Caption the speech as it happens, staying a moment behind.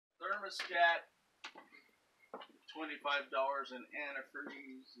thermostat, $25 in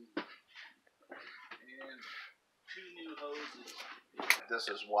antifreeze, and 2 new hoses. This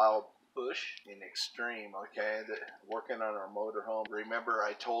is Wild Bush in Extreme, okay? Working on our motorhome. Remember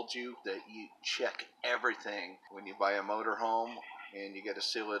I told you that you check everything when you buy a motorhome, and you got to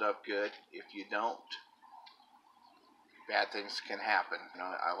seal it up good. If you don't, bad things can happen. You know,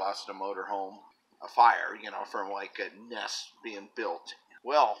 I lost a motorhome, a fire, you know, from like a nest being built.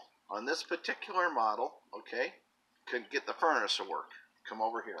 Well, on this particular model, okay, couldn't get the furnace to work. Come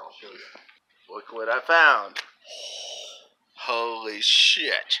over here, I'll show you. Look what I found. Holy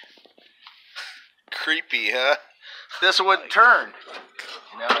shit. Creepy, huh? This wouldn't turn.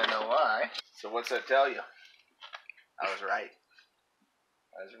 Now I know why. So what's that tell you? I was right.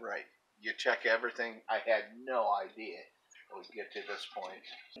 I was right. You check everything. I had no idea it would get to this point.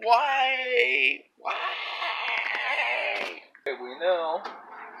 Why? Okay, we know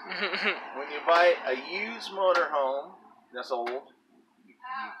when you buy a used motorhome that's old,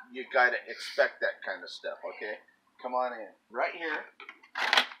 you gotta expect that kind of stuff, okay? Come on in. Right here.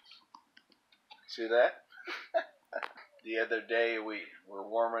 See that? The other day we were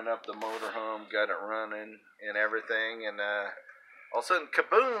warming up the motorhome, got it running and everything, and all of a sudden,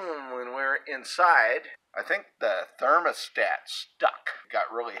 kaboom, when we're inside, I think the thermostat stuck. It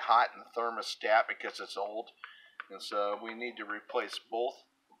got really hot in the thermostat because it's old, and so we need to replace both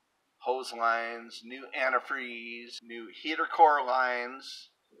hose lines, new antifreeze, new heater core lines,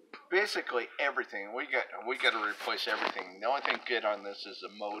 basically everything. We got to replace everything. The only thing good on this is the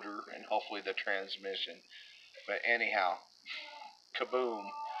motor and hopefully the transmission. But anyhow, kaboom.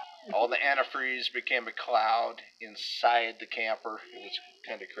 All the antifreeze became a cloud inside the camper. It was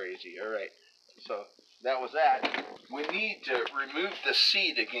kind of crazy. All right, so that was that. We need to remove the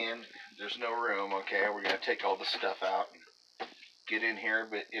seat again. There's no room, okay? We're going to take all the stuff out and get in here.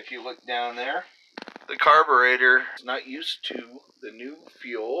 But if you look down there, the carburetor is not used to the new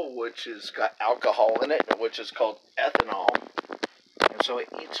fuel, which has got alcohol in it, which is called ethanol. And so it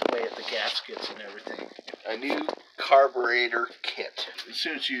eats away at the gaskets and everything. A new carburetor kit. As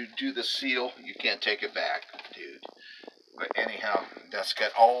soon as you do the seal, you can't take it back, dude. But anyhow, that's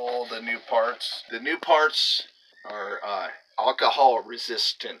got all the new parts. The new parts are alcohol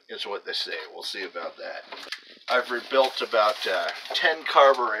resistant is what they say. We'll see about that. I've rebuilt about 10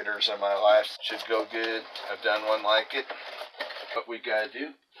 carburetors in my life. Should go good. I've done one like it. What we gotta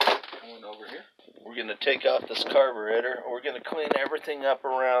do, going over here, we're gonna take off this carburetor. We're gonna clean everything up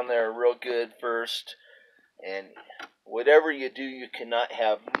around there real good first. And whatever you do, you cannot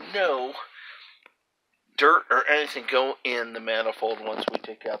have no dirt or anything go in the manifold once we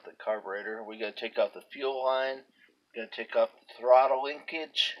take out the carburetor. We're going to take off the fuel line. We're going to take off the throttle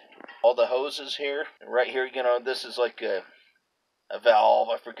linkage. All the hoses here. And right here, you know, this is like a valve.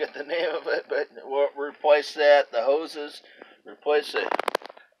 I forget the name of it, but we'll replace that. The hoses. Replace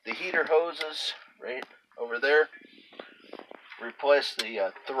the heater hoses right over there. Replace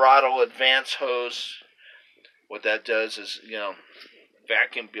the throttle advance hose. What that does is, you know,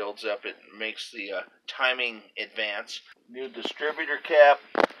 vacuum builds up. It makes the timing advance. New distributor cap,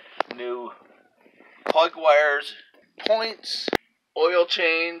 new plug wires, points, oil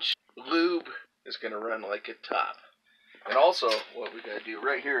change, lube is going to run like a top. And also, what we got to do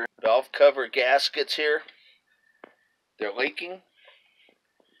right here, valve cover gaskets here, they're leaking.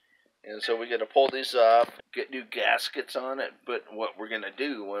 And so we got to pull these off, get new gaskets on it. But what we're going to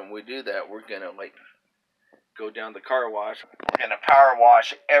do when we do that, we're going to like go down the car wash. We're going to power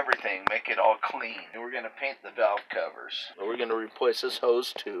wash everything, make it all clean. And we're going to paint the valve covers. We're going to replace this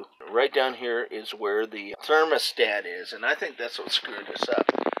hose too. Right down here is where the thermostat is, and I think that's what screwed us up.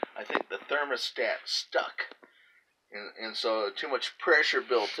 I think the thermostat stuck. And so too much pressure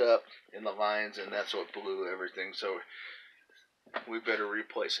built up in the lines, and that's what blew everything. So we better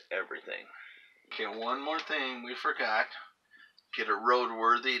replace everything. Okay, one more thing we forgot. Get it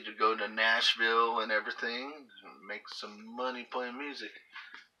roadworthy to go to Nashville and everything. Make some money playing music.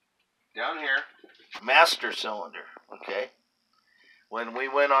 Down here, master cylinder, okay? When we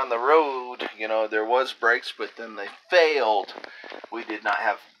went on the road, you know, there was brakes, but then they failed. We did not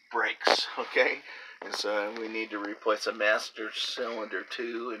have brakes, okay? And so we need to replace a master cylinder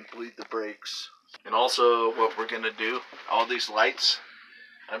too and bleed the brakes. And also what we're going to do, all these lights,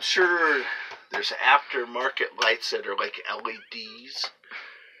 I'm sure there's aftermarket lights that are like LEDs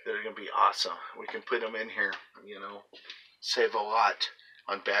that are going to be awesome. We can put them in here, you know, save a lot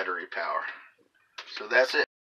on battery power. So that's it.